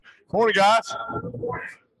Morning, guys.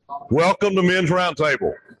 Welcome to Men's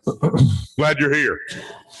Roundtable. Glad you're here.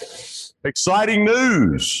 Exciting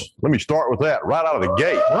news. Let me start with that right out of the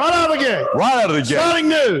gate. Right out of the gate. Right out of the gate. Exciting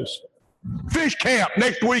news. Fish camp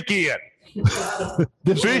next weekend.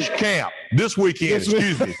 Fish camp this weekend.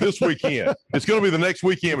 Excuse me. This weekend. It's going to be the next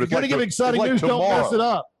weekend. But it's Going to give exciting news. Tomorrow. Don't mess it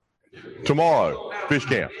up. Tomorrow, fish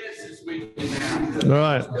camp. All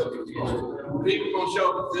right. People gonna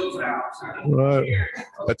show up at Phil's house. Right.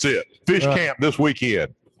 That's it. Fish camp this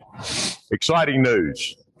weekend. Exciting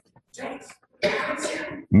news.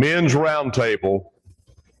 Men's Roundtable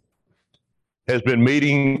has been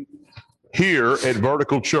meeting here at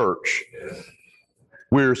Vertical Church.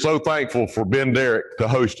 We're so thankful for Ben Derrick to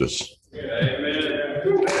host us.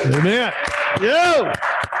 Amen. Yo,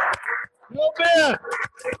 Ben.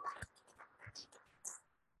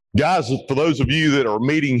 Guys, for those of you that are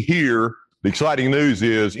meeting here, the exciting news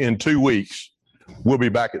is in 2 weeks, we'll be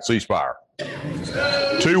back at C Spire.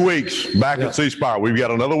 2 weeks back at C Spire. We've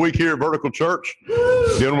got another week here at Vertical Church.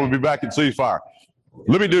 Then we'll be back at C Spire.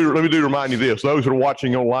 Let me remind you this. Those that are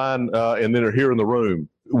watching online and then are here in the room,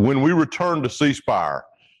 when we return to C Spire,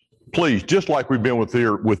 please, just like we've been with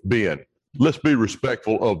Ben, let's be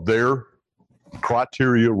respectful of their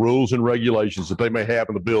criteria, rules, and regulations that they may have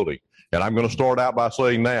in the building. And I'm going to start out by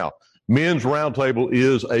saying now, Men's Roundtable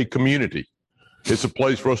is a community. It's a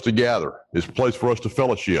place for us to gather. It's a place for us to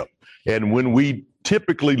fellowship. And when we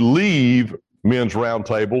typically leave Men's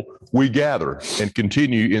Roundtable, we gather and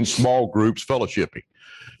continue in small groups fellowshipping.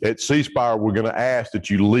 At C Spire, we're going to ask that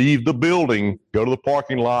you leave the building, go to the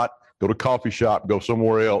parking lot, go to a coffee shop, go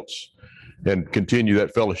somewhere else, and continue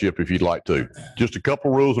that fellowship if you'd like to. Just a couple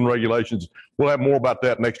rules and regulations. We'll have more about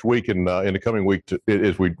that next week and in the coming week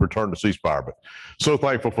as we return to C Spire. But so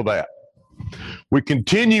thankful for that. We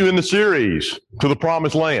continue in the series to the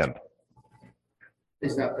Promised Land.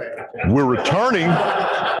 We're returning.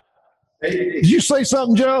 Did you say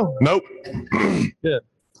something, Joe? Nope. Good.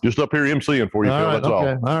 Just up here emceeing for you, All Phil. right, That's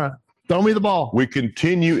okay. All right. Throw me the ball. We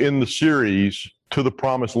continue in the series to the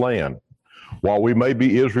Promised Land. While we may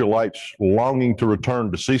be Israelites longing to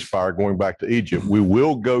return to C Spire, going back to Egypt, we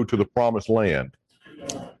will go to the Promised Land.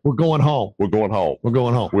 We're going home. We're going home. We're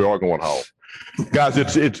going home. We are going home. Guys,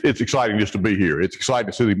 it's exciting just to be here. It's exciting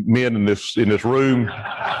to see the men in this room.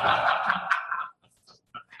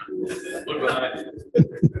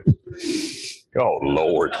 Oh,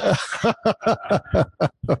 Lord.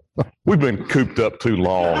 We've been cooped up too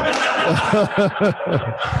long.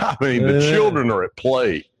 I mean, the children are at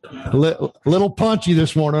play. Little punchy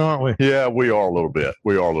this morning, aren't we? Yeah, we are a little bit.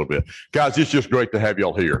 Guys, it's just great to have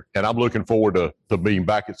y'all here. And I'm looking forward to being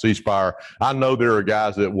back at C Spire. I know there are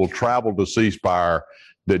guys that will travel to C Spire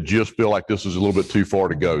that just feel like this is a little bit too far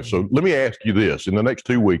to go. So let me ask you this. In the next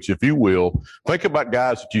 2 weeks, if you will, think about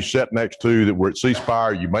guys that you sat next to that were at C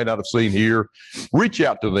Spire you may not have seen here. Reach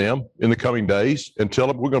out to them in the coming days and tell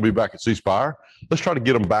them we're going to be back at C Spire. Let's try to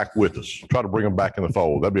get them back with us. Try to bring them back in the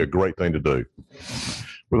fold. That'd be a great thing to do.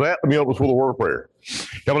 With that, let me open us with a word of prayer.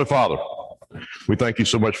 Heavenly Father, we thank you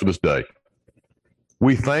so much for this day.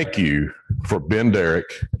 We thank you for Ben Derrick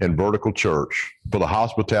and Vertical Church for the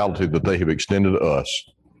hospitality that they have extended to us.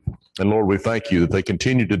 And Lord, we thank you that they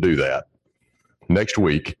continue to do that next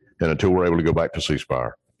week and until we're able to go back to C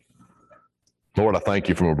Spire. Lord, I thank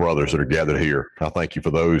you for my brothers that are gathered here. I thank you for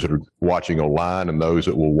those that are watching online and those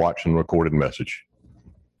that will watch the recorded message.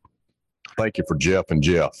 Thank you for Jeff and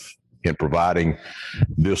Jeff in providing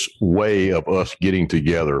this way of us getting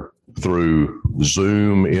together through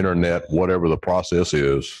Zoom, internet, whatever the process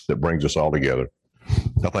is that brings us all together.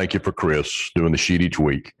 I thank you for Chris doing the sheet each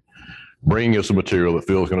week, bringing us the material that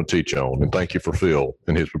Phil's going to teach on. And thank you for Phil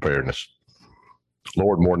and his preparedness.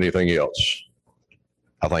 Lord, more than anything else,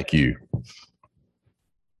 I thank you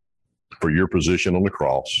for your position on the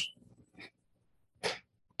cross,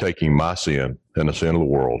 taking my sin and the sin of the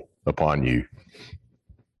world upon you,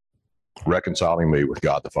 reconciling me with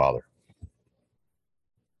God the Father.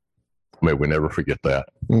 May we never forget that.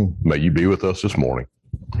 May you be with us this morning.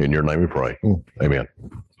 In your name we pray. Amen.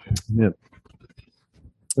 Yep.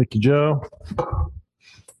 Thank you, Joe.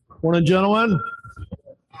 Morning, gentlemen.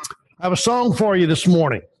 I have a song for you this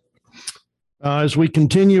morning. As we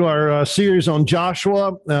continue our series on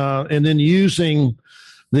Joshua and then using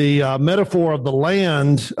the metaphor of the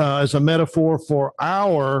land as a metaphor for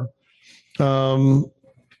our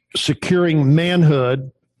securing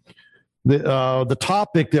manhood. The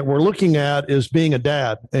topic that we're looking at is being a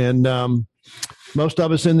dad. And most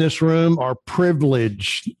of us in this room are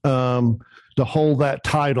privileged to hold that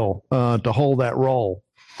title, to hold that role.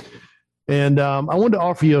 And I wanted to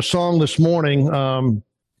offer you a song this morning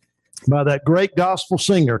by that great gospel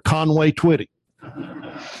singer, Conway Twitty.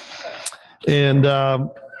 And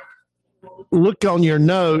look on your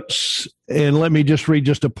notes and let me just read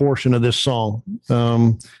just a portion of this song.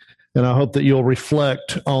 And I hope that you'll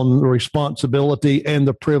reflect on the responsibility and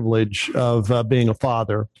the privilege of being a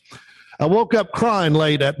father. I woke up crying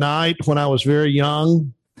late at night when I was very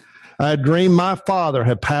young. I had dreamed my father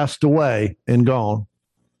had passed away and gone.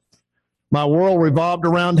 My world revolved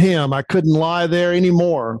around him. I couldn't lie there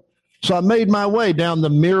anymore. So I made my way down the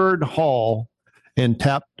mirrored hall and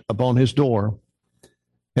tapped upon his door.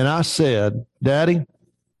 And I said, Daddy,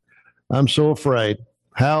 I'm so afraid.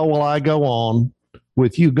 How will I go on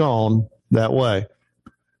with you gone that way?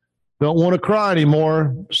 Don't want to cry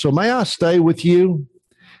anymore. So may I stay with you?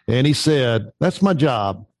 And he said, that's my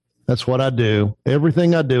job. That's what I do.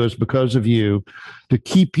 Everything I do is because of you. To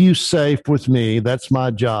keep you safe with me, that's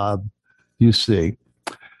my job, you see.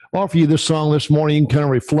 I offer you this song this morning. You can kind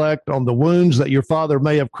of reflect on the wounds that your father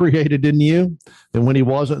may have created in you and when he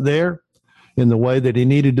wasn't there in the way that he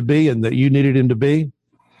needed to be and that you needed him to be.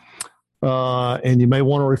 And you may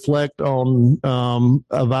want to reflect on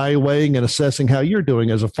evaluating and assessing how you're doing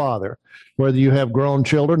as a father, whether you have grown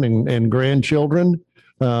children and grandchildren,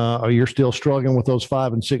 or you're still struggling with those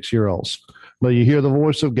 5 and 6 year olds. May you hear the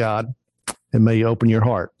voice of God and may you open your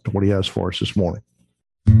heart to what he has for us this morning.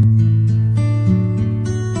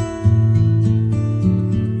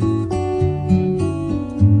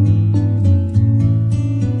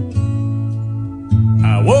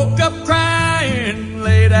 I woke up crying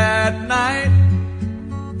late at night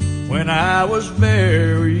when I was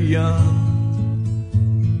very young.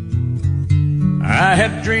 I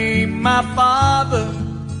had dreamed my father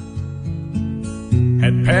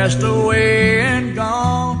had passed away and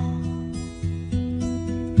gone.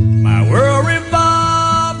 My world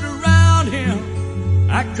revolved around him.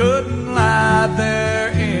 I couldn't lie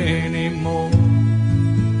there anymore.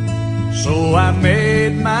 So I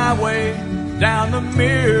made my way down the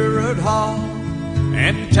mirrored hall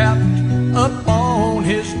and tapped upon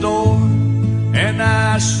his door. And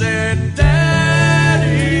I said,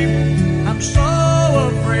 Daddy, I'm so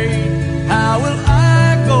afraid. How will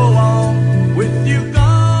I go on with you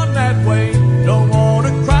gone that way? Don't want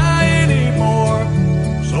to cry anymore.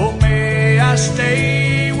 So may I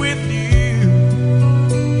stay with you?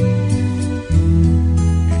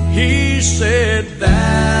 And he said,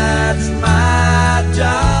 that's my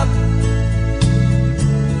job.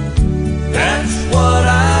 That's what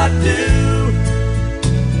I do.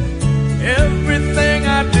 Everything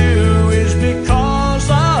I do is because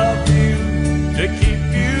of you, to keep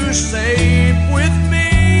you safe with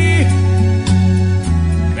me.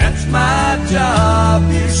 That's my job,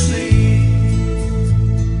 you see.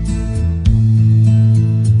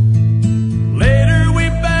 Later we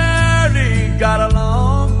barely got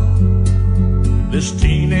along, this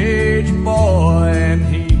teenage boy and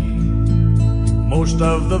he. Most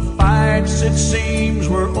of the fights, it seems,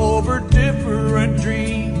 were over different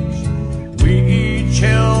dreams we each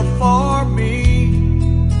held for me.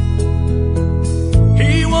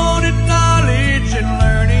 He wanted knowledge and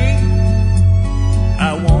learning.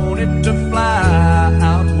 I wanted to fly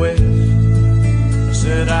out west. I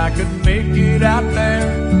said I could make it out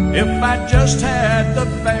there if I just had the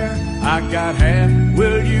fare. I got half,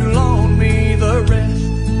 will you loan me the rest?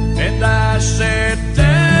 And I said,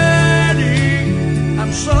 Daddy,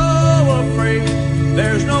 I'm so afraid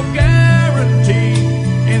there's no guarantee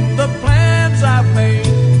in the plans I've made.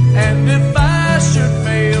 And if I should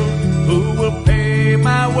fail, who will pay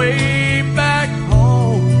my way back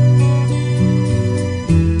home?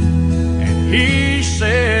 And he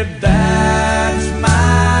said, that's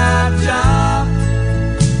my job.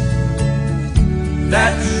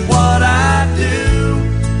 That's what I do.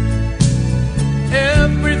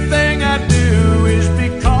 Everything I do is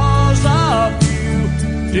because of you,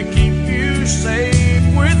 to keep you safe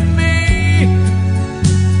with me.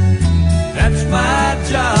 That's my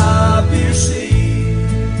job, you see.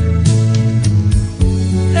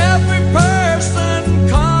 Every person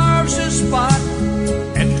carves his spot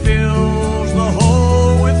and fills the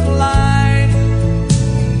hole with light.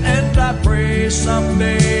 And I pray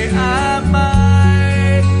someday I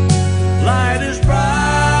might light as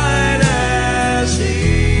bright as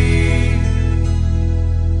he.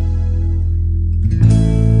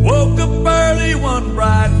 Woke up early one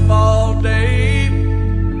bright fall day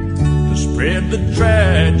to spread the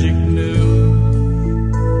tragic news.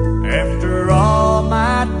 After all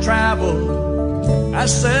my travel, I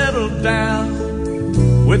settled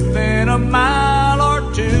down within a mile or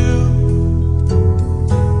two.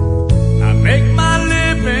 I make my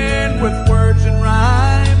living with words and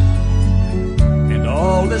rhyme, and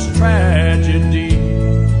all the this tragedy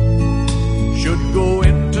should go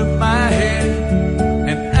into my head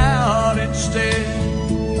and out instead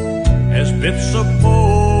as bits of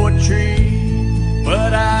poetry.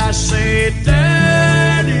 But I say,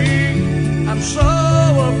 Daddy, I'm so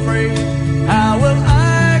afraid. How will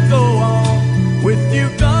I go on with you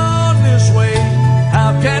gone this way?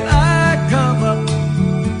 How can I come up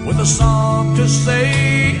with a song to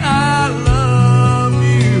say I love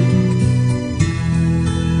you?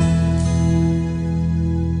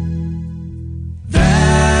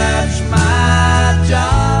 That's my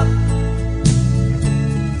job.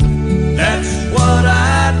 That's what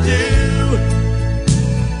I do.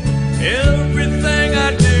 Everything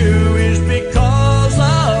I do is because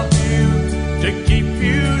of you, to keep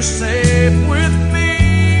you safe with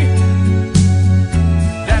me.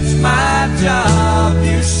 That's my job,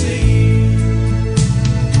 you see.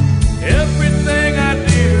 Everything I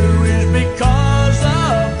do is because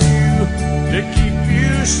of you, to keep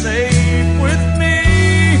you safe with me.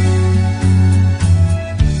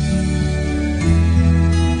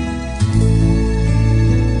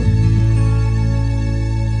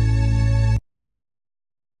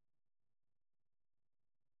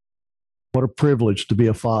 What a privilege to be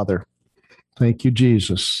a father. Thank you,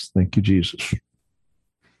 Jesus. Thank you, Jesus.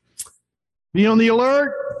 Be on the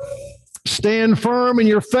alert. Stand firm in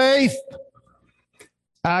your faith.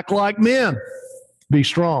 Act like men. Be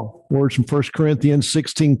strong. Words from 1 Corinthians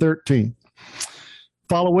 16:13.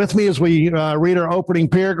 Follow with me as we read our opening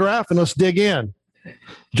paragraph, and let's dig in.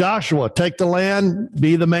 Joshua, take the land,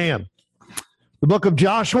 be the man. The book of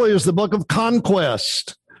Joshua is the book of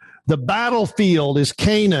conquest. The battlefield is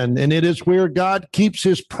Canaan, and it is where God keeps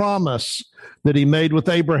his promise that he made with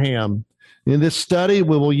Abraham. In this study,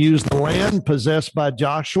 we will use the land possessed by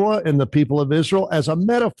Joshua and the people of Israel as a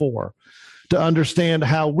metaphor to understand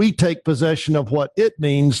how we take possession of what it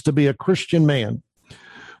means to be a Christian man.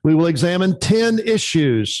 We will examine 10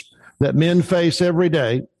 issues that men face every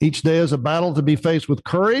day. Each day is a battle to be faced with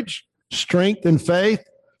courage, strength, and faith.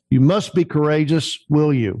 You must be courageous,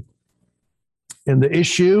 will you? And the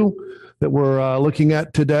issue that we're looking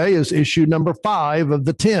at today is issue number 5 of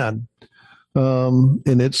the 10.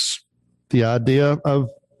 And it's the idea of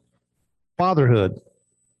fatherhood,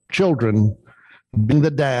 children, being the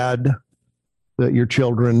dad that your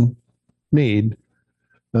children need,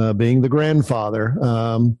 being the grandfather.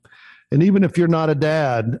 And even if you're not a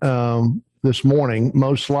dad this morning,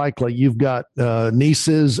 most likely you've got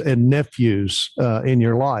nieces and nephews in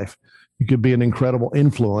your life. You could be an incredible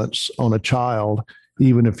influence on a child,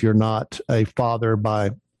 even if you're not a father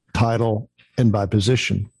by title and by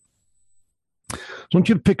position. So I want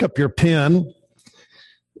you to pick up your pen,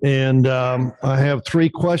 and I have 3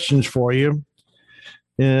 questions for you.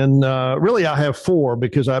 And really, I have 4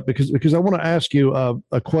 because I want to ask you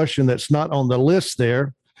a question that's not on the list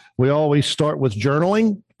there. We always start with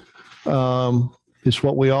journaling. It's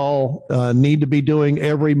what we all need to be doing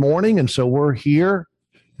every morning, and so we're here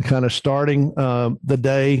kind of starting the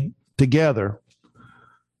day together.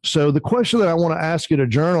 So the question that I want to ask you to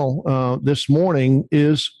journal this morning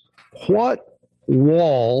is, what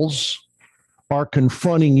walls are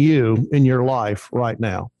confronting you in your life right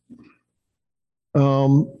now?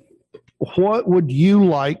 What would you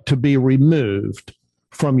like to be removed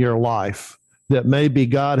from your life that maybe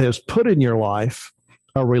God has put in your life?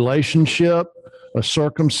 A relationship, a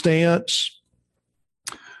circumstance,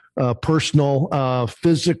 a personal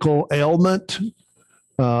physical ailment.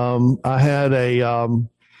 I had a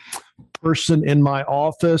person in my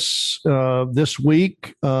office this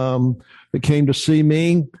week that came to see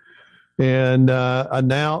me and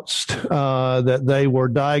announced that they were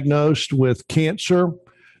diagnosed with cancer,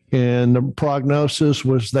 and the prognosis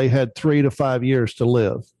was they had 3 to 5 years to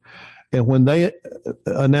live. And when they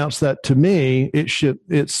announced that to me,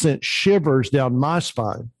 it sent shivers down my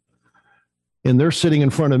spine. And they're sitting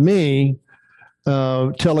in front of me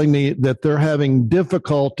telling me that they're having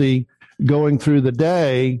difficulty going through the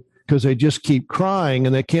day because they just keep crying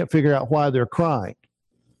and they can't figure out why they're crying.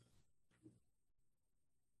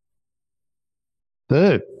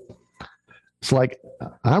 Dude, it's like,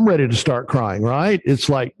 I'm ready to start crying, right? It's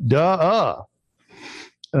like, duh.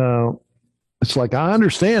 It's like, I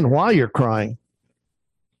understand why you're crying.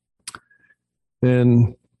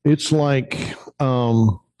 And it's like,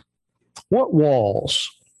 what walls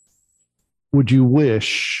would you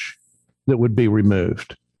wish that would be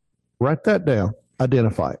removed? Write that down.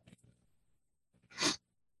 Identify it.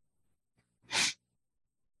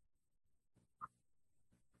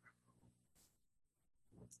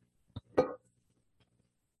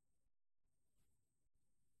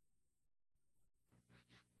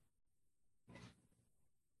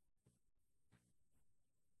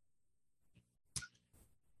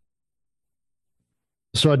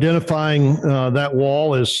 So identifying that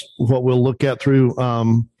wall is what we'll look at through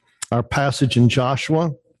our passage in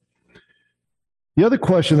Joshua. The other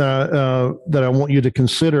question that I want you to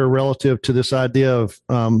consider relative to this idea of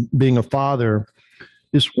being a father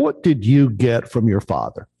is, what did you get from your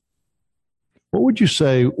father? What would you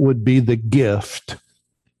say would be the gift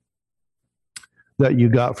that you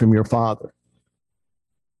got from your father?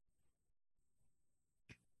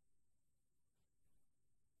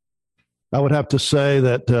 I would have to say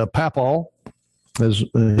that Papal, as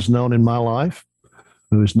is known in my life,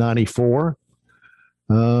 who is 94,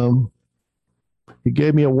 he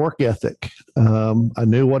gave me a work ethic. I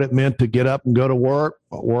knew what it meant to get up and go to work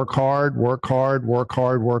hard, work hard, work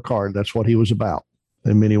hard, work hard. That's what he was about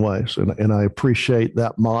in many ways. And I appreciate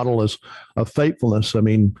that model of faithfulness. I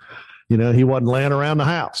mean, he wasn't laying around the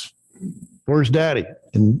house. Where's daddy?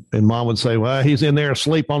 And mom would say, well, he's in there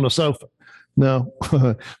asleep on the sofa. No,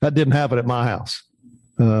 that didn't happen at my house.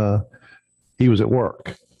 He was at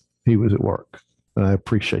work. He was at work. And I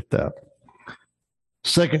appreciate that.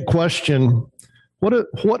 Second question,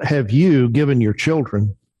 what have you given your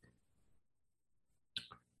children?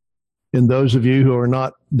 And those of you who are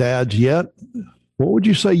not dads yet, what would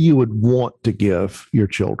you say you would want to give your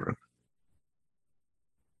children?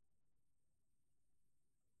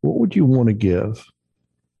 What would you want to give?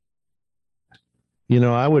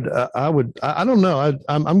 I don't know.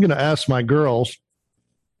 I'm going to ask my girls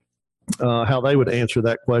how they would answer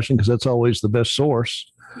that question, because that's always the best source.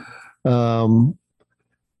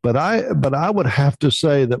 But I would have to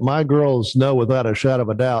say that my girls know without a shadow of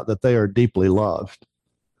a doubt that they are deeply loved.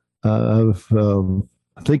 I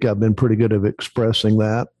think I've been pretty good at expressing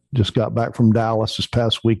that. Just got back from Dallas this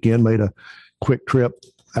past weekend, made a quick trip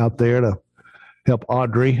out there to help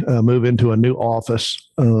Audrey move into a new office.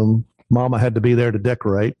 Mama had to be there to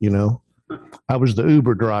decorate, I was the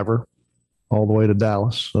Uber driver all the way to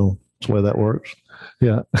Dallas. So that's the way that works.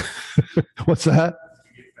 Yeah. What's that?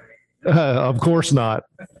 Of course not.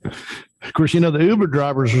 Of course, the Uber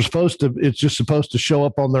drivers are it's just supposed to show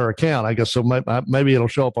up on their account, I guess. So maybe it'll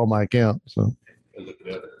show up on my account. So,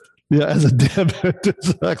 yeah, as a debit.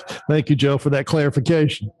 Thank you, Joe, for that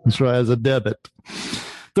clarification. That's right, as a debit.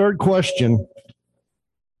 Third question.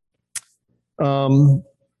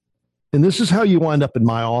 And this is how you wind up in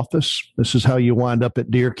my office. This is how you wind up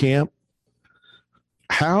at deer camp.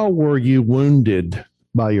 How were you wounded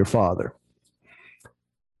by your father?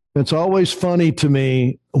 It's always funny to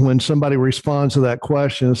me when somebody responds to that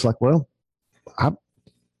question. It's like, well, I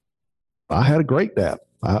had a great dad.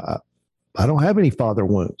 I don't have any father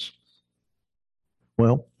wounds.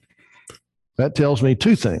 Well, that tells me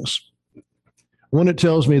two things. One, it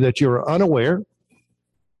tells me that you're unaware.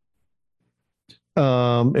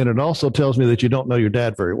 And it also tells me that you don't know your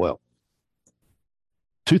dad very well.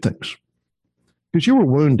 Two things. Because you were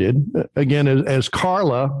wounded. Again, as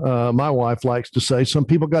Carla, my wife, likes to say, some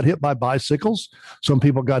people got hit by bicycles, some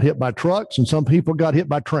people got hit by trucks, and some people got hit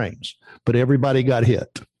by trains. But everybody got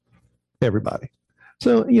hit. Everybody.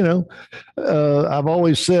 So, I've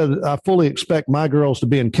always said I fully expect my girls to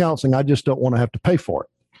be in counseling. I just don't want to have to pay for it.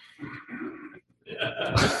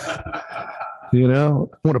 I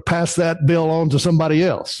want to pass that bill on to somebody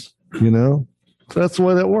else. That's the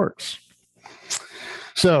way that works.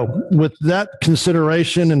 So with that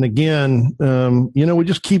consideration, and again, we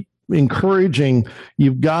just keep encouraging,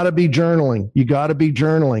 you've got to be journaling. You got to be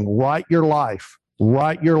journaling. Write your life.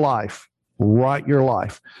 Write your life. Write your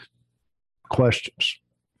life. Questions.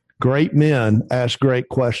 Great men ask great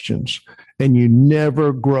questions, and you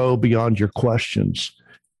never grow beyond your questions.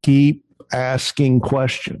 Keep asking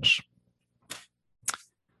questions.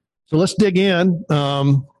 So let's dig in.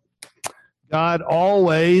 God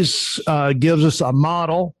always gives us a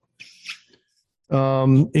model.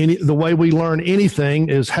 The way we learn anything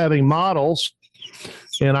is having models.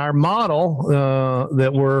 And our model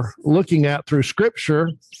that we're looking at through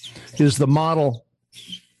Scripture is the model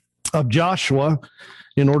of Joshua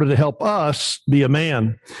in order to help us be a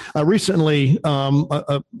man. Recently,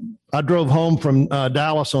 I drove home from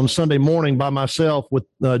Dallas on Sunday morning by myself with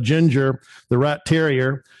Ginger, the rat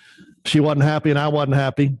terrier. She wasn't happy and I wasn't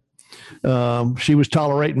happy. She was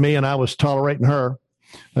tolerating me and I was tolerating her.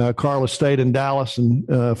 Carla stayed in Dallas and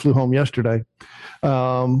flew home yesterday.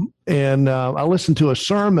 And I listened to a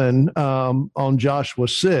sermon on Joshua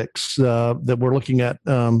 6 that we're looking at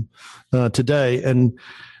today. And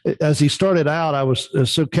as he started out, I was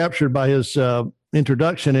so captured by his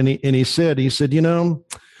introduction. And he said,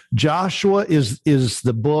 Joshua is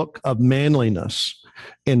the book of manliness.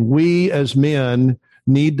 And we as men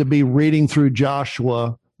need to be reading through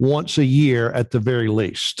Joshua once a year at the very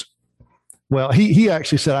least. Well, he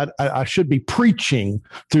actually said I should be preaching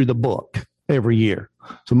through the book every year.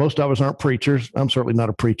 So most of us aren't preachers. I'm certainly not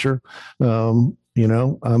a preacher. I'm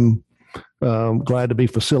glad to be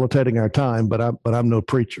facilitating our time, but I'm no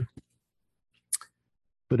preacher.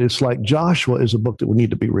 But it's like Joshua is a book that we need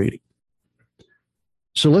to be reading.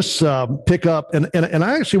 So let's pick up, and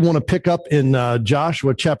I actually want to pick up in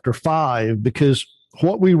Joshua chapter 5, because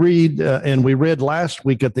what we read and we read last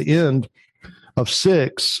week at the end of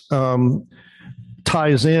 6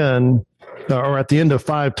 ties in, or at the end of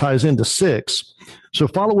 5 ties into 6. So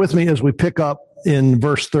follow with me as we pick up in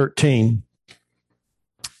verse 13,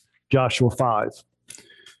 Joshua 5.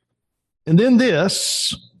 And then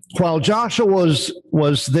this, while Joshua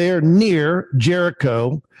was there near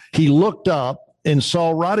Jericho, he looked up and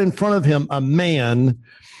saw right in front of him a man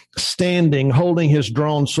standing, holding his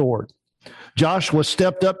drawn sword. Joshua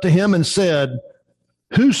stepped up to him and said,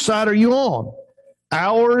 "Whose side are you on?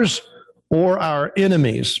 Ours or our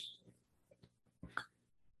enemies?"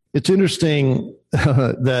 It's interesting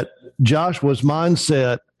that Joshua's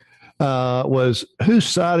mindset was, whose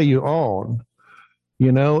side are you on?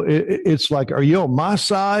 You know, it's like, are you on my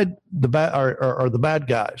side, the bad or the bad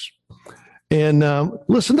guys? And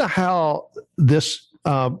listen to how this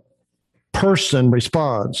person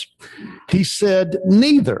responds. He said,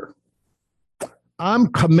 "Neither. I'm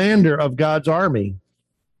commander of God's army."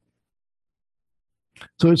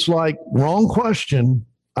 So it's like, wrong question.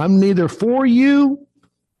 I'm neither for you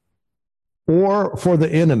or for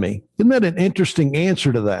the enemy. Isn't that an interesting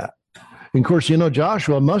answer to that? And of course, you know,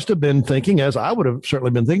 Joshua must have been thinking, as I would have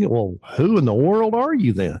certainly been thinking, well, who in the world are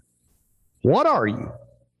you then? What are you?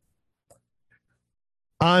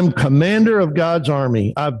 I'm commander of God's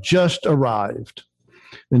army. I've just arrived.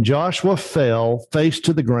 And Joshua fell face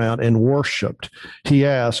to the ground and worshiped. He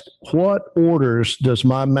asked, "What orders does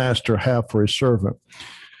my master have for his servant?"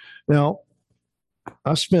 Now,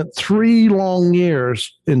 I spent 3 long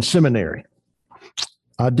years in seminary.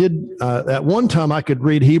 I did, at one time I could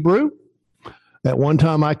read Hebrew. At one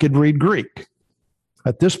time I could read Greek.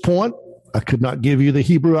 At this point, I could not give you the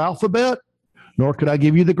Hebrew alphabet, nor could I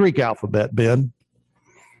give you the Greek alphabet, Ben.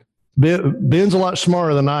 Ben's a lot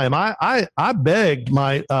smarter than I am. I begged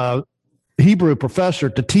my Hebrew professor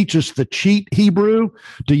to teach us the cheat Hebrew,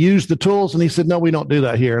 to use the tools, and he said, "No, we don't do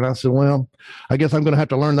that here." And I said, "Well, I guess I'm going to have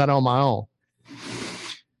to learn that on my own."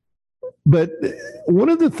 But one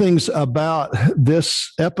of the things about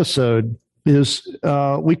this episode is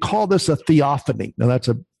we call this a theophany. Now, that's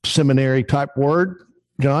a seminary type word.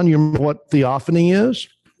 John, you remember what theophany is?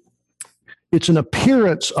 It's an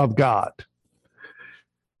appearance of God.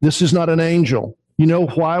 This is not an angel. You know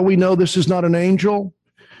why we know this is not an angel?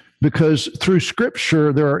 Because through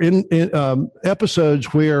Scripture, there are episodes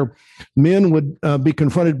where men would be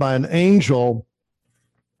confronted by an angel,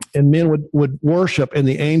 and men would worship, and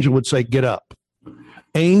the angel would say, "Get up."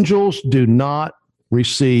 Angels do not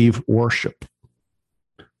receive worship.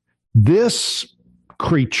 This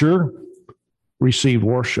creature received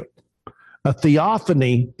worship. A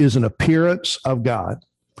theophany is an appearance of God.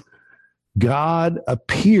 God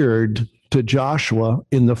appeared to Joshua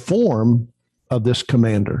in the form of this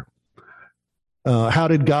commander. How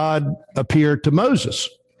did God appear to Moses?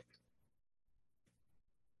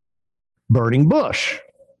 Burning bush,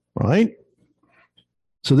 right?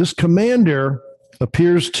 So this commander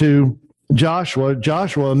appears to Joshua.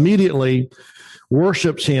 Joshua immediately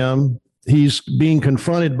worships him. He's being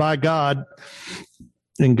confronted by God.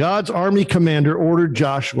 And God's army commander ordered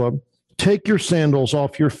Joshua, "Take your sandals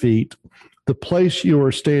off your feet. The place you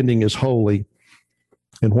are standing is holy."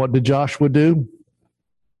 And what did Joshua do?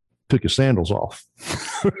 Took his sandals off.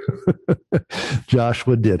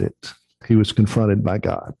 Joshua did it. He was confronted by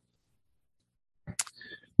God.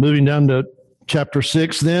 Moving down to chapter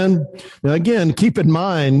 6 then. Now again, keep in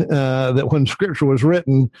mind that when Scripture was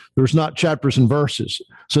written, there's not chapters and verses.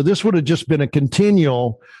 So this would have just been a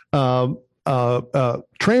continual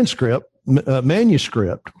transcript,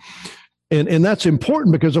 manuscript. And that's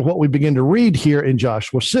important because of what we begin to read here in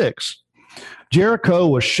Joshua 6. Jericho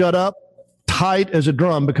was shut up tight as a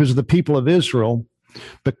drum because of the people of Israel,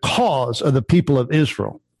 because of the people of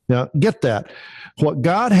Israel. Now, get that. What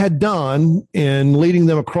God had done in leading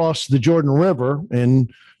them across the Jordan River and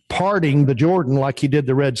parting the Jordan like he did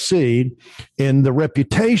the Red Sea, and the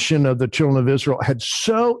reputation of the children of Israel had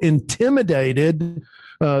so intimidated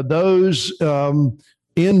those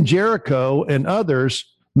in Jericho and others.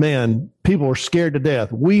 Man, people were scared to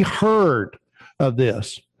death. We heard of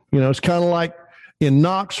this. You know, it's kind of like in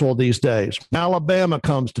Knoxville these days. Alabama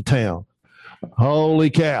comes to town. Holy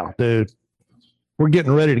cow, dude. We're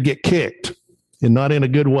getting ready to get kicked, and not in a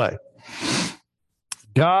good way.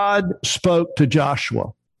 God spoke to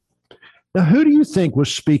Joshua. Now, who do you think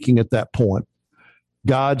was speaking at that point?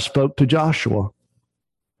 God spoke to Joshua.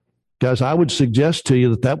 Guys, I would suggest to you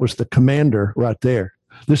that that was the commander right there.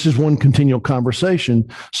 This is one continual conversation.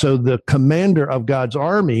 So the commander of God's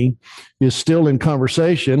army is still in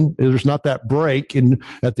conversation. There's not that break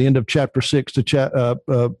at the end of chapter 6 to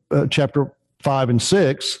chapter 5 and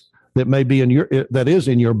 6 that may be that is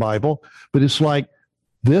in your Bible. But it's like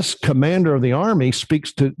this commander of the army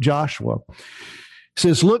speaks to Joshua. He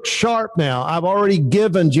says, look sharp now. I've already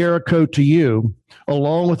given Jericho to you,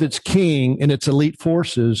 along with its king and its elite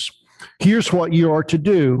forces. Here's what you are to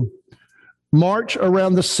do. March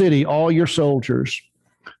around the city, all your soldiers.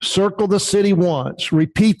 Circle the city once.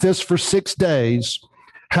 Repeat this for 6 days.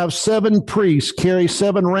 Have 7 priests carry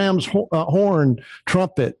 7 ram's horn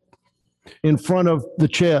trumpet in front of the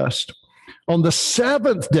chest. On the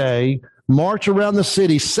 7th day, march around the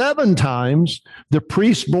city 7 times, the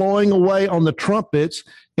priests blowing away on the trumpets,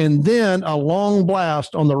 and then a long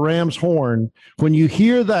blast on the ram's horn. When you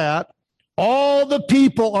hear that, all the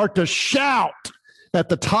people are to shout at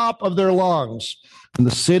the top of their lungs, and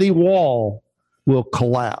the city wall will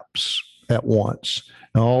collapse at once.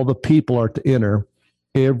 And all the people are to enter,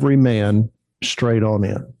 every man straight on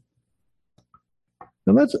in.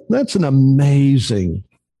 Now that's an amazing,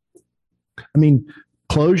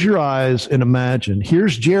 close your eyes and imagine.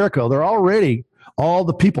 Here's Jericho. All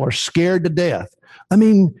the people are scared to death.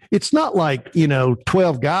 It's not like,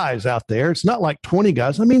 12 guys out there. It's not like 20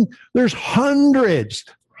 guys. There's hundreds,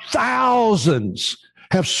 thousands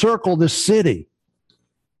have circled this city.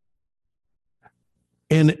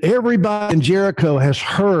 And everybody in Jericho has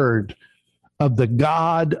heard of the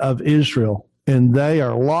God of Israel, and they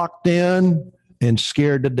are locked in and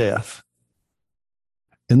scared to death.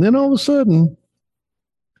 And then all of a sudden,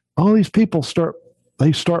 all these people start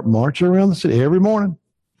marching around the city every morning.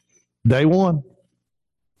 Day 1,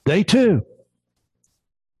 day 2.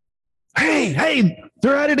 Hey,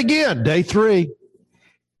 they're at it again. Day 3,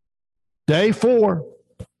 day 4,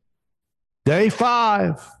 day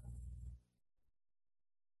 5,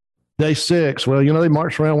 day 6. Well, they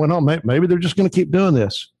marched around, went home. Maybe they're just going to keep doing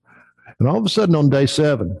this. And all of a sudden on day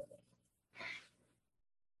 7,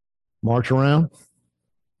 march around.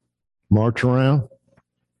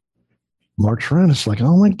 It's like,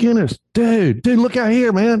 oh my goodness, dude, look out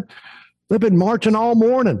here, man. They've been marching all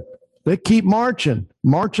morning. They keep marching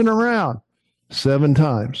around 7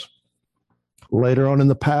 times. Later on in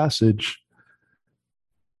the passage,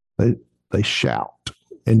 they shout.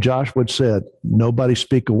 And Joshua said, nobody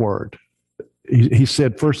speak a word. He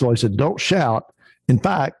said, first of all, don't shout. In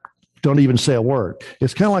fact, don't even say a word.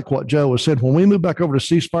 It's kind of like what Joe was said. When we move back over to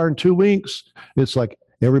C Spire in 2 weeks, it's like,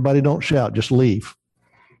 everybody don't shout, just leave.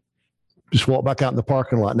 Just walk back out in the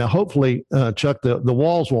parking lot. Now, hopefully, Chuck, the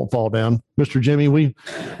walls won't fall down. Mr. Jimmy, we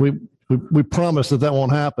promise that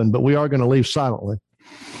won't happen, but we are going to leave silently.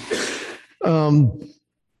 And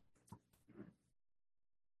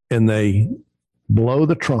they blow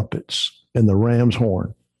the trumpets and the ram's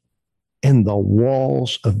horn, and the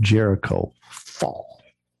walls of Jericho fall.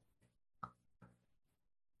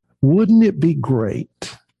 Wouldn't it be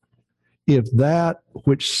great if that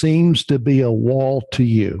which seems to be a wall to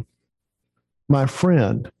you, my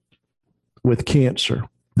friend with cancer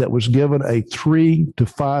that was given a 3 to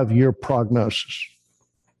 5 year prognosis,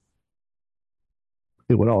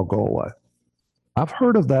 it would all go away? I've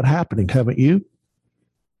heard of that happening, haven't you?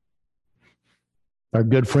 Our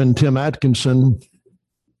good friend Tim Atkinson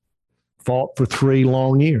fought for 3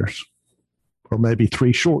 long years, or maybe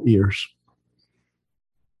 3 short years,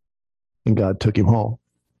 and God took him home.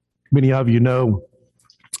 Many of you know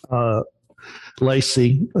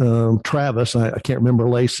Lacey, Travis. I can't remember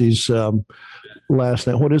Lacey's last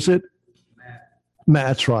name. What is it?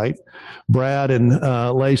 Matt's right. Brad and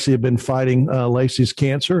Lacey have been fighting Lacey's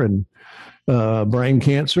cancer and brain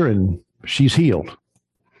cancer, and she's healed.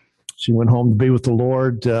 She went home to be with the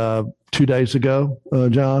Lord 2 days ago,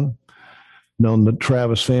 John. Known the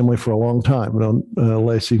Travis family for a long time. Known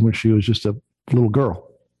Lacey when she was just a little girl.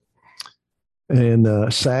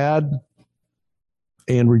 And sad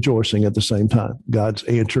and rejoicing at the same time. God's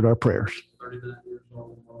answered our prayers. 39 years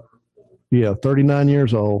old, mother of 4. Yeah, 39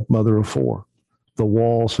 years old, mother of 4. The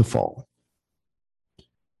walls have fallen.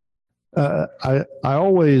 I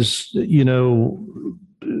always,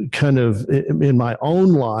 kind of in my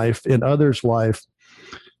own life, in others' life,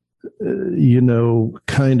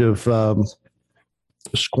 kind of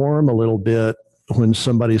squirm a little bit when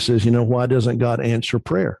somebody says, why doesn't God answer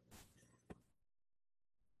prayer?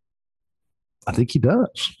 I think he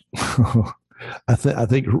does. I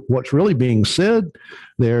think what's really being said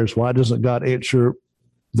there is, why doesn't God answer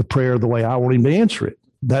the prayer the way I want him to answer it.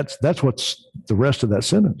 That's what's the rest of that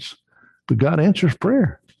sentence. But God answers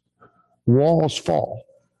prayer. Walls fall.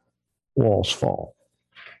 Walls fall.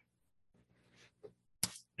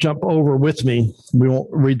 Jump over with me. We won't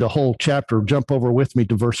read the whole chapter. Jump over with me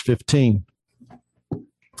to verse 15.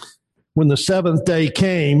 When the seventh day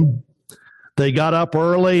came, they got up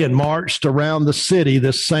early and marched around the city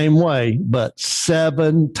the same way, but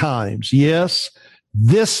 7 times. Yes,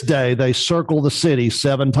 this day they circled the city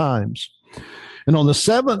 7 times. And on the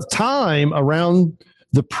 7th time around,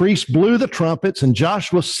 the priest blew the trumpets, and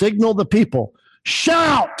Joshua signaled the people,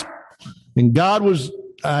 shout! And God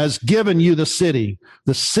has given you the city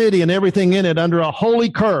and everything in it under a holy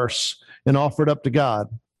curse, and offered up to God.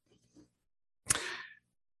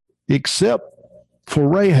 Except for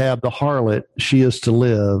Rahab the harlot, she is to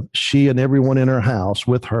live, she and everyone in her house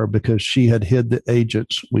with her, because she had hid the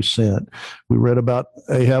agents we sent. We read about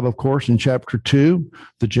Ahab, of course, in chapter 2,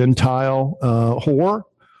 the Gentile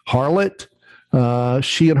harlot.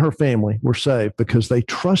 She and her family were saved because they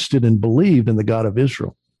trusted and believed in the God of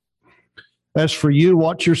Israel. As for you,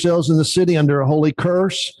 watch yourselves in the city under a holy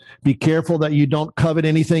curse. Be careful that you don't covet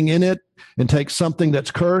anything in it and take something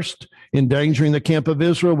that's cursed, endangering the camp of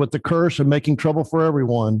Israel with the curse and making trouble for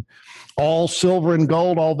everyone. All silver and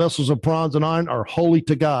gold, all vessels of bronze and iron are holy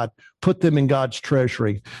to God. Put them in God's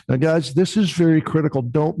treasury. Now, guys, this is very critical.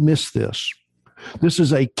 Don't miss this. This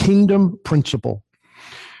is a kingdom principle,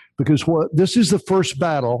 because this is the first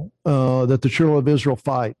battle that the children of Israel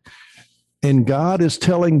fight. And God is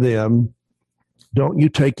telling them, don't you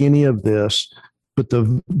take any of this, but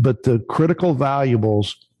the critical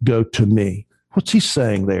valuables go to me. What's he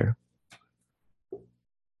saying there?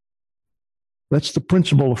 That's the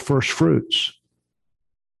principle of first fruits.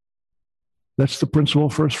 That's the principle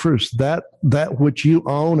of first fruits. That which you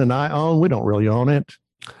own and I own, we don't really own it.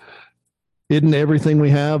 Isn't everything we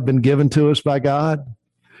have been given to us by God?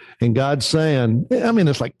 And God's saying, I mean,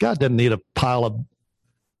 it's like God doesn't need a pile of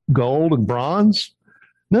gold and bronze.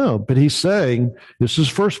 No, but he's saying this is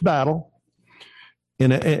first battle.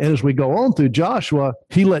 And as we go on through Joshua,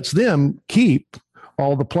 he lets them keep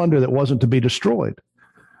all the plunder that wasn't to be destroyed.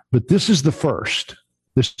 But this is the first.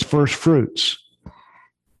 This is first fruits.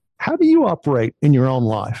 How do you operate in your own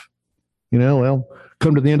life? Well,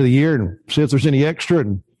 come to the end of the year and see if there's any extra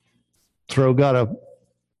and throw God a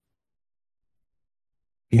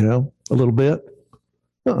little bit.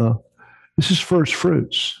 This is first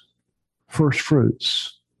fruits. First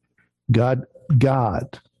fruits. God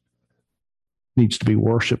needs to be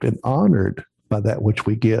worshiped and honored by that which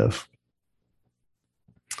we give.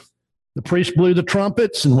 The priest blew the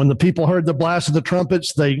trumpets, and when the people heard the blast of the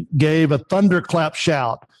trumpets, they gave a thunderclap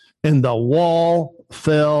shout, and the wall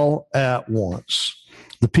fell at once.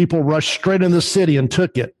 The people rushed straight into the city and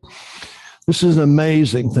took it. This is an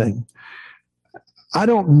amazing thing. I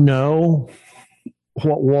don't know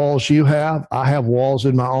what walls you have. I have walls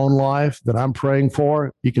in my own life that I'm praying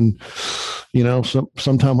for. You can,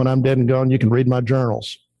 sometime when I'm dead and gone, you can read my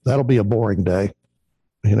journals. That'll be a boring day,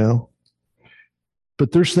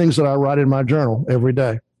 But there's things that I write in my journal every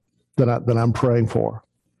day that I'm praying for.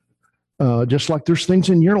 Just like there's things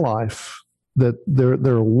in your life that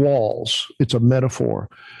they're walls. It's a metaphor.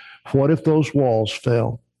 What if those walls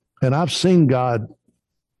fell? And I've seen God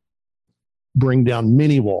bring down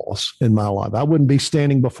many walls in my life. I wouldn't be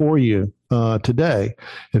standing before you today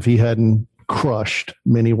if he hadn't crushed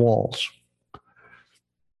many walls.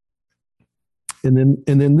 And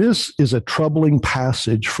then this is a troubling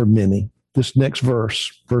passage for many. This next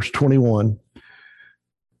verse 21.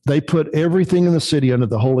 They put everything in the city under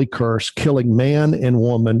the holy curse, killing man and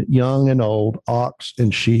woman, young and old, ox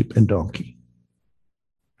and sheep and donkey.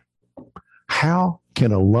 How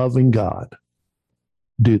can a loving God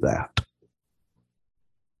do that?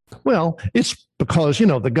 Well, it's because,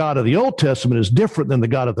 the God of the Old Testament is different than the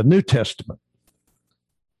God of the New Testament.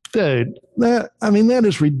 Dude, that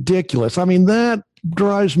is ridiculous. That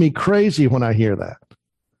drives me crazy when I hear that.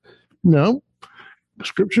 No,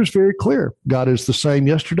 Scripture is very clear. God is the same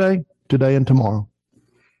yesterday, today, and tomorrow.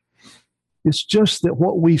 It's just that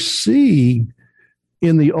what we see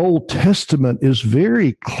in the Old Testament is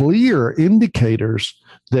very clear indicators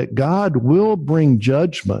that God will bring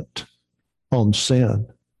judgment on sin.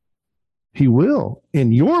 He will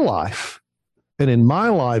in your life and in my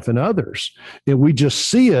life and others. And we just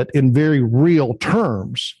see it in very real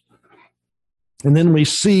terms. And then we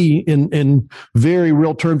see in very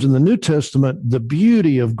real terms in the New Testament the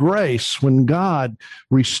beauty of grace when God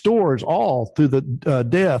restores all through the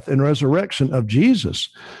death and resurrection of Jesus.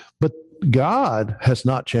 But God has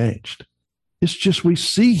not changed. It's just we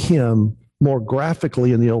see him more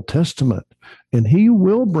graphically in the Old Testament And he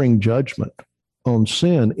will bring judgment on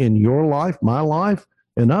sin in your life, my life,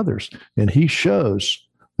 and others. And he shows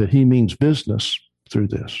that he means business through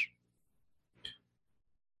this.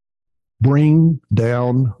 Bring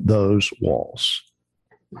down those walls.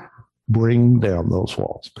 Bring down those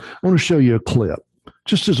walls. I want to show you a clip,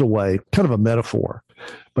 just as a way, kind of a metaphor,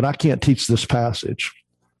 but I can't teach this passage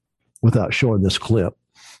without showing this clip.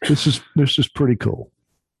 This is pretty cool.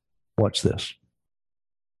 Watch this.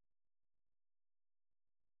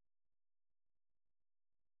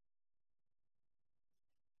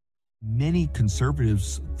 Many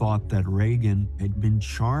conservatives thought that Reagan had been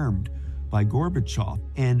charmed by Gorbachev,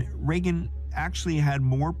 and Reagan actually had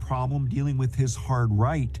more problem dealing with his hard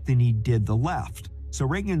right than he did the left. So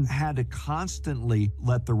Reagan had to constantly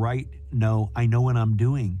let the right know, I know what I'm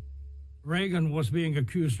doing. Reagan was being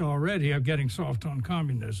accused already of getting soft on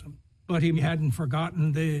communism, but he hadn't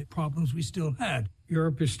forgotten the problems we still had.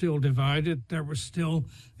 Europe is still divided. There was still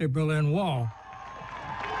a Berlin Wall.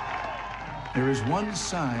 There is one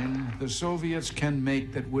sign the Soviets can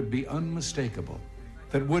make that would be unmistakable,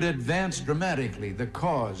 that would advance dramatically the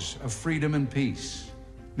cause of freedom and peace.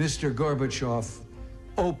 Mr. Gorbachev,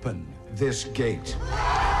 open this gate.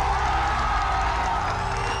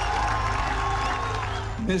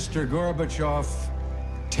 Mr. Gorbachev,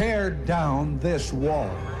 tear down this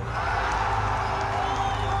wall.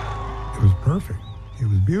 It was perfect. It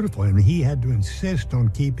was beautiful. And he had to insist on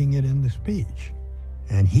keeping it in the speech.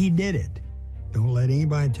 And he did it. Don't let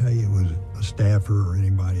anybody tell you it was a staffer or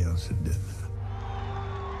anybody else that did that.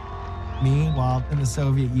 Meanwhile, in the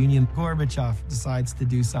Soviet Union, Gorbachev decides to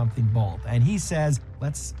do something bold. And he says,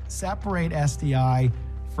 let's separate SDI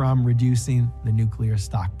from reducing the nuclear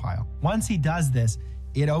stockpile. Once he does this,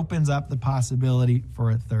 it opens up the possibility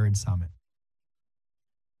for a third summit.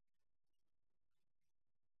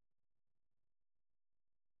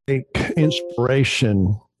 Take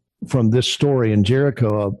inspiration from this story in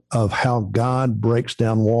Jericho of how God breaks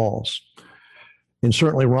down walls. And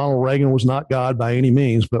certainly Ronald Reagan was not God by any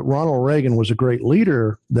means, but Ronald Reagan was a great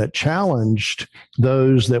leader that challenged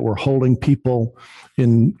those that were holding people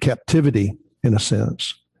in captivity, in a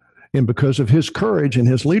sense. And because of his courage and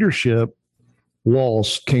his leadership,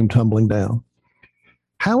 walls came tumbling down.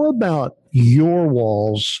 How about your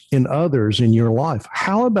walls in others in your life?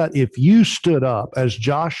 How about if you stood up as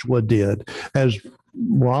Joshua did, as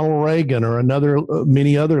Ronald Reagan or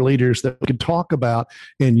many other leaders that we could talk about,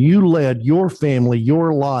 and you led your family,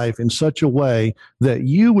 your life in such a way that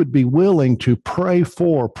you would be willing to pray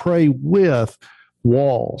with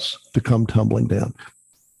walls to come tumbling down.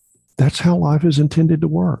 That's how life is intended to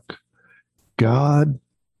work. God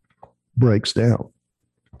breaks down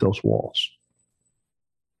those walls.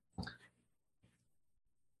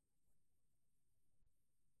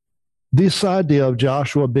 This idea of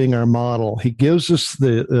Joshua being our model, he gives us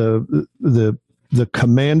the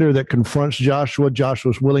commander that confronts Joshua.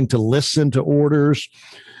 Joshua's willing to listen to orders.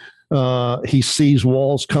 He sees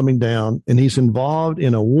walls coming down, and he's involved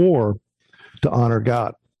in a war to honor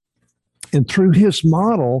God. And through his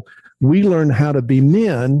model, we learn how to be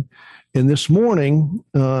men. And this morning,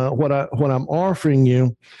 what I'm offering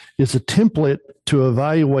you is a template to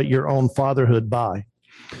evaluate your own fatherhood by.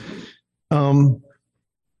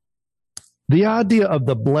 The idea of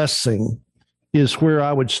the blessing is where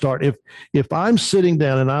I would start. If I'm sitting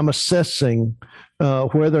down and I'm assessing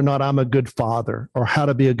whether or not I'm a good father or how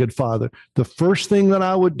to be a good father, the first thing that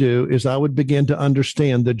I would do is I would begin to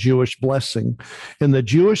understand the Jewish blessing. And the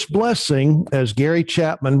Jewish blessing, as Gary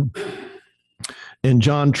Chapman and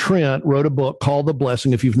John Trent wrote a book called The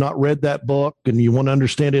Blessing. If you've not read that book and you want to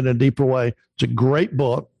understand it in a deeper way, it's a great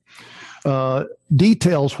book.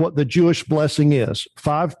 Details what the Jewish blessing is.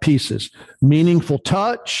 5 pieces. Meaningful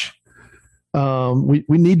touch. We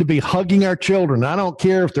need to be hugging our children. I don't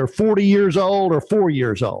care if they're 40 years old or 4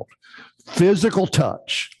 years old. Physical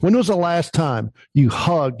touch. When was the last time you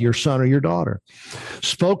hugged your son or your daughter?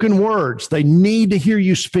 Spoken words. They need to hear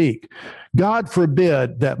you speak. God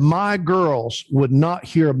forbid that my girls would not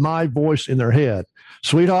hear my voice in their head.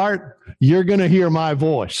 Sweetheart, you're going to hear my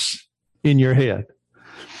voice in your head.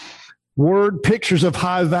 Word pictures of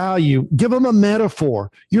high value. Give them a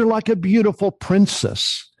metaphor. You're like a beautiful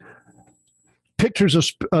princess. Pictures of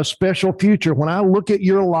a special future. When I look at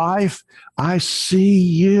your life, I see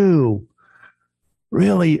you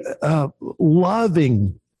really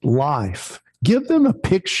loving life. Give them a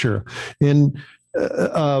picture and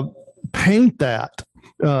paint that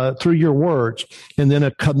through your words, and then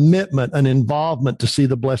a commitment, an involvement to see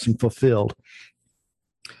the blessing fulfilled.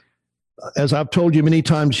 As I've told you many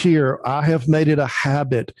times here, I have made it a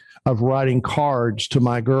habit of writing cards to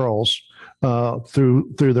my girls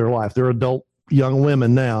through their life. They're adult young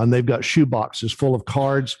women now, and they've got shoe boxes full of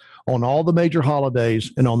cards on all the major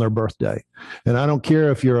holidays and on their birthday. And I don't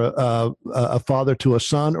care if you're a father to a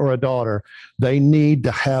son or a daughter, they need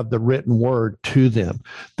to have the written word to them.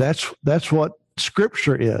 That's what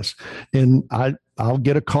Scripture is. And I'll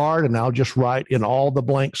get a card and I'll just write in all the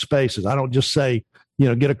blank spaces. I don't just say,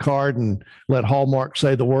 get a card and let Hallmark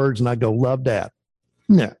say the words and I go, love, Dad.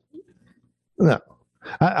 No.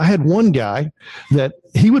 I had one guy that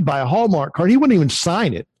he would buy a Hallmark card. He wouldn't even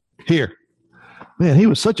sign it. Here. Man, he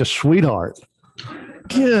was such a sweetheart.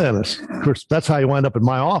 Goodness. Of course, that's how he wound up in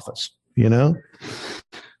my office,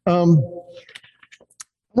 I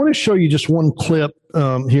want to show you just one clip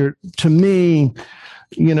here. To me,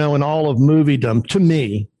 in all of moviedom, to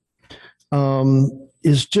me,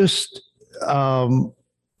 is just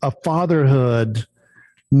a fatherhood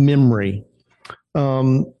memory.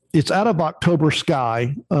 It's out of October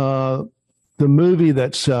Sky, the movie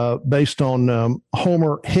that's based on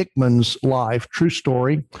Homer Hickman's life, true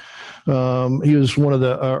story. He was one of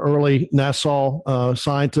the early NASA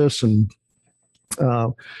scientists and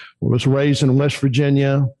was raised in West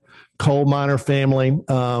Virginia, coal miner family.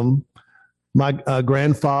 My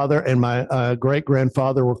grandfather and my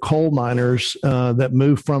great-grandfather were coal miners that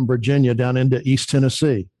moved from Virginia down into East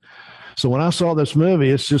Tennessee. So when I saw this movie,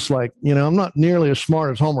 it's just like, I'm not nearly as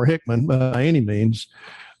smart as Homer Hickman by any means,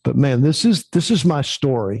 but man, this is my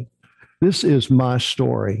story. This is my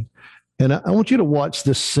story. And I want you to watch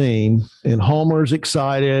this scene, and Homer's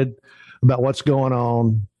excited about what's going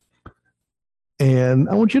on. And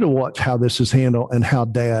I want you to watch how this is handled and how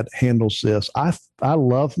Dad handles this. I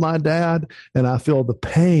love my dad, and I feel the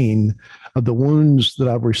pain of the wounds that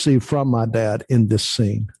I've received from my dad in this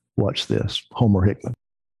scene. Watch this, Homer Hickman.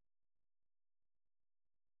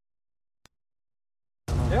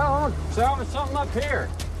 Yeah, salvage something up here.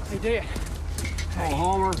 Hey, Dad. Hey,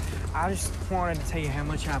 Homer. I just wanted to tell you how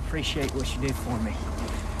much I appreciate what you did for me.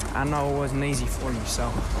 I know it wasn't easy for you, so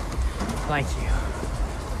thank you.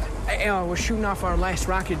 Hey, we're shooting off our last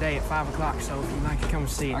rocket day at 5 o'clock, so if you'd like to come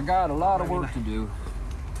see it. I got a lot of work to do.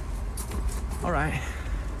 All right.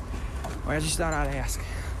 Well, I just thought I'd ask.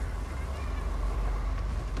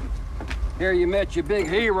 Here you met your big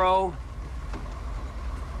hero.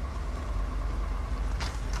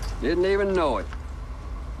 Didn't even know it.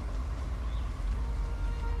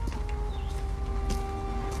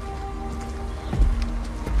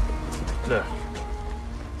 Look,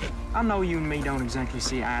 I know you and me don't exactly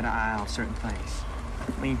see eye to eye on certain things.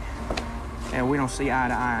 I mean, we don't see eye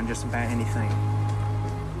to eye on just about anything.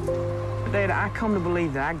 But Dad, I come to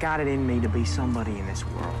believe that I got it in me to be somebody in this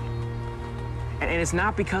world. And it's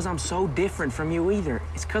not because I'm so different from you either.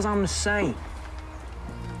 It's because I'm the same.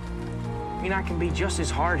 I mean, I can be just as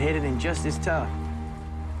hard-headed and just as tough.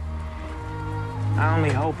 I only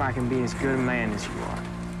hope I can be as good a man as you are.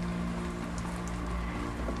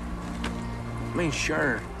 I mean,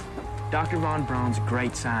 sure, Dr. Von Braun's a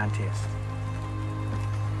great scientist,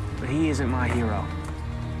 but he isn't my hero.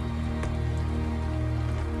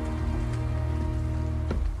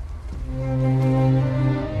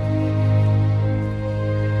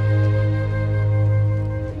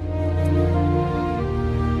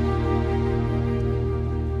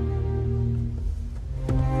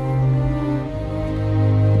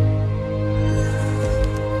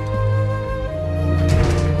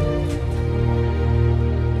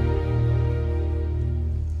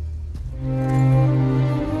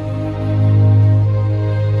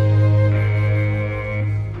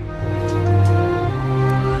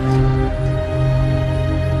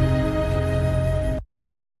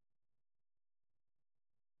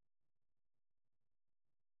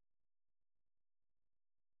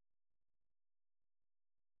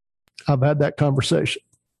 I've had that conversation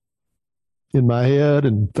in my head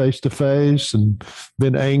and face to face and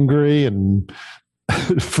been angry and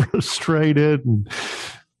frustrated and,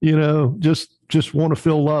 just want to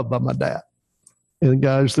feel loved by my dad. And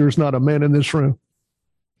guys, there's not a man in this room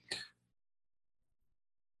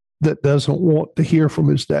that doesn't want to hear from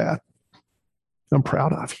his dad. I'm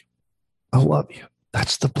proud of you. I love you.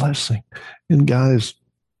 That's the blessing. And guys,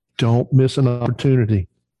 don't miss an opportunity.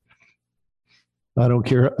 I don't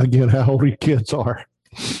care, again, how old your kids are.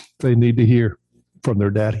 They need to hear from their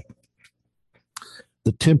daddy.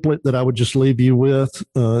 The template that I would just leave you with,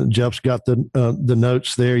 Jeff's got the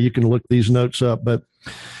notes there. You can look these notes up, but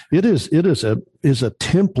it is a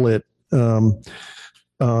template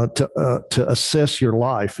to assess your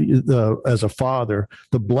life as a father.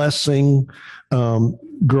 The blessing,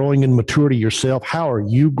 growing in maturity yourself. How are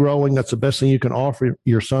you growing? That's the best thing you can offer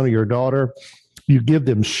your son or your daughter. You give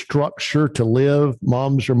them structure to live.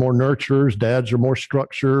 Moms are more nurturers. Dads are more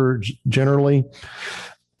structured generally.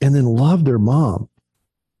 And then love their mom.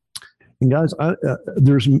 And guys,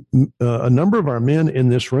 there's a number of our men in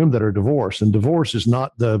this room that are divorced, and divorce is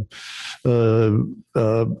not the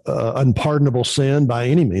unpardonable sin by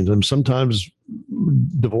any means. And sometimes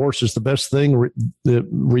divorce is the best thing. The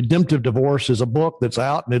Redemptive Divorce is a book that's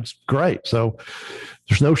out, and it's great. So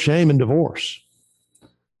there's no shame in divorce.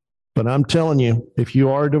 But I'm telling you, if you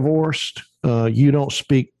are divorced, you don't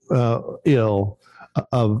speak ill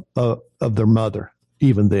of their mother,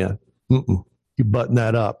 even then. You button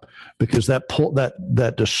that up, because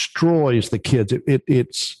that destroys the kids.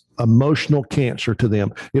 It's emotional cancer to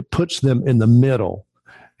them. It puts them in the middle,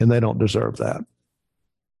 and they don't deserve that.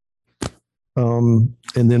 And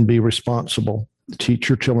then be responsible. Teach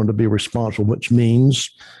your children to be responsible, which means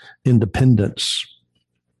independence.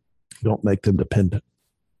 Don't make them dependent.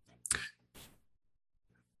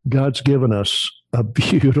 God's given us a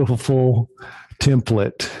beautiful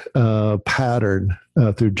template pattern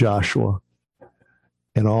through Joshua.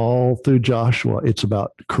 And all through Joshua, it's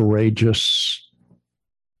about courageous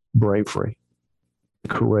bravery.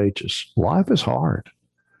 Courageous. Life is hard.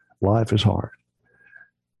 Life is hard.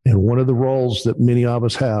 And one of the roles that many of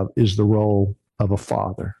us have is the role of a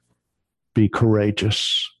father. Be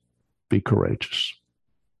courageous. Be courageous.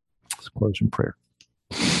 Let's close in prayer.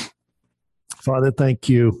 Father, thank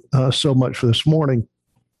you so much for this morning.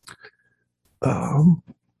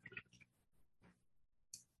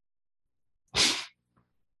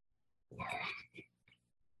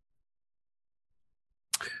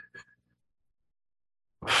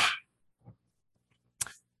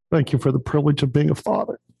 Thank you for the privilege of being a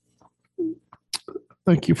father.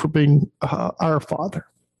 Thank you for being our Father,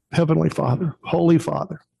 Heavenly Father, Holy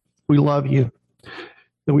Father. We love you,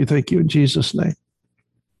 and we thank you in Jesus' name.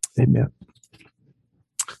 Amen.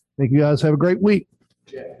 Thank you, guys. Have a great week.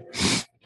 Yeah.